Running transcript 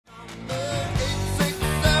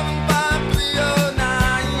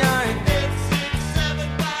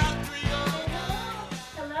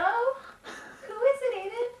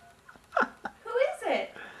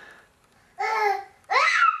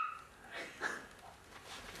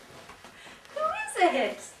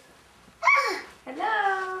it?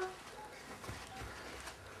 Hello?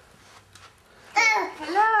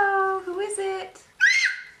 Hello? Who is it?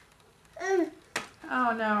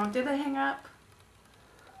 Oh no, did they hang up?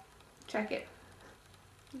 Check it.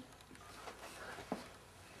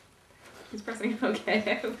 He's pressing OK.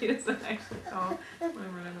 I hope he doesn't actually call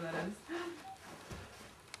whatever that is.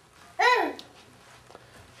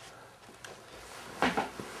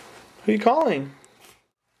 Who are you calling?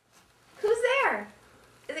 Who's there?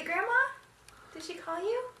 Is it Grandma? Did she call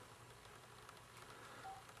you?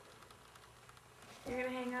 You're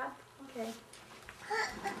gonna hang up? Okay.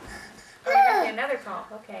 Oh, you're gonna get another call.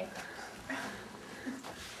 Okay.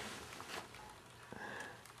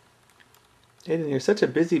 Aidan, you're such a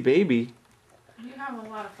busy baby. You have a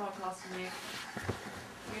lot of phone calls to make.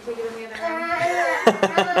 You gonna take it in the other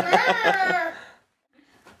room?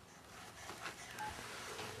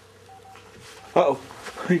 Uh-oh.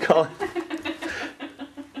 Who are you calling?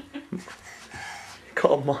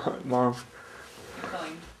 Call mom. You're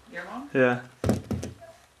calling your mom? Yeah.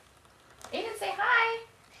 Aidan, say hi.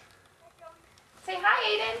 Say hi,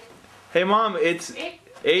 Aidan. Hey mom, it's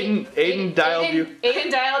Aidan dialed you.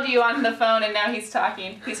 Aidan dialed you on the phone and now he's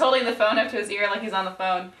talking. He's holding the phone up to his ear like he's on the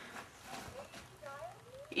phone.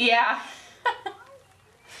 Yeah.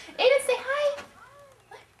 Aidan, say hi.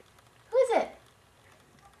 Look. Who is it?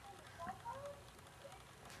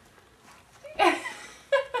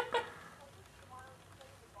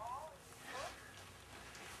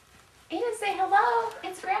 Aidan, say hello.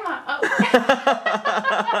 It's Grandma. Oh.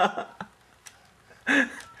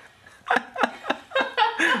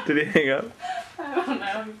 Did he hang up? I don't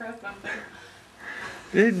know. He pressed something.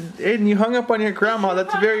 Aidan, you hung up on your grandma.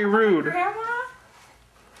 That's very rude. Grandma?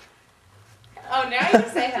 Oh, now you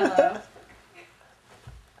say hello.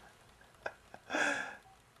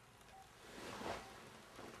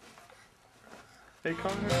 Are you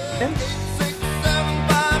calling her?